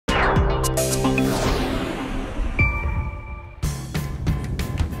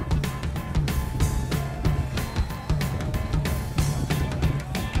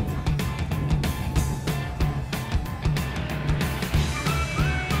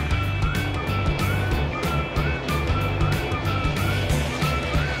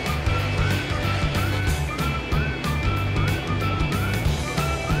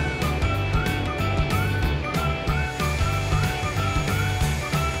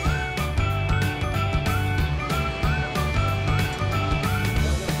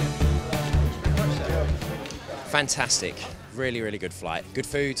Fantastic. Really, really good flight. Good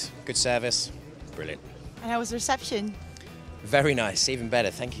food, good service. Brilliant. And how was the reception? Very nice, even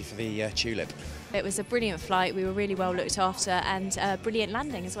better. Thank you for the tulip. It was a brilliant flight. We were really well looked after and a brilliant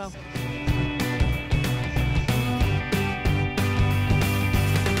landing as well.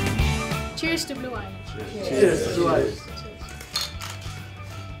 Cheers to Blue Island. Cheers to Blue Island.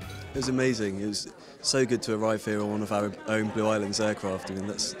 It was amazing. It was so good to arrive here on one of our own Blue Islands aircraft. I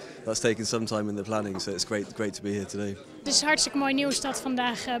mean, that's taken some time in the planning, so it's great to be here today. Het is hartstikke mooi nieuws dat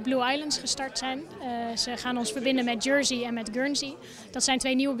vandaag Blue Islands gestart zijn. Ze gaan ons verbinden met Jersey en met Guernsey. Dat zijn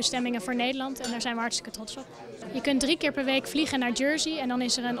 2 nieuwe bestemmingen voor Nederland en daar zijn we hartstikke trots op. Je kunt 3 keer per week vliegen naar Jersey en dan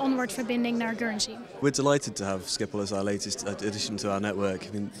is er een onward verbinding naar Guernsey. We're delighted to have Schiphol as our latest addition to our network. I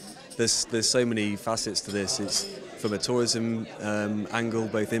mean, there's so many facets to this. It's from a tourism angle,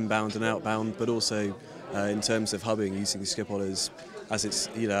 both inbound and outbound, but also in terms of hubbing, using Schiphol as it's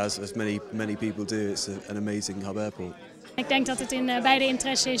as many people do. It's an amazing hub airport. Ik denk dat het in beide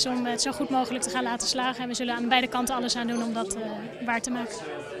interesse is om het zo goed mogelijk te gaan laten slagen en we zullen aan beide kanten alles aan doen om dat waar te maken.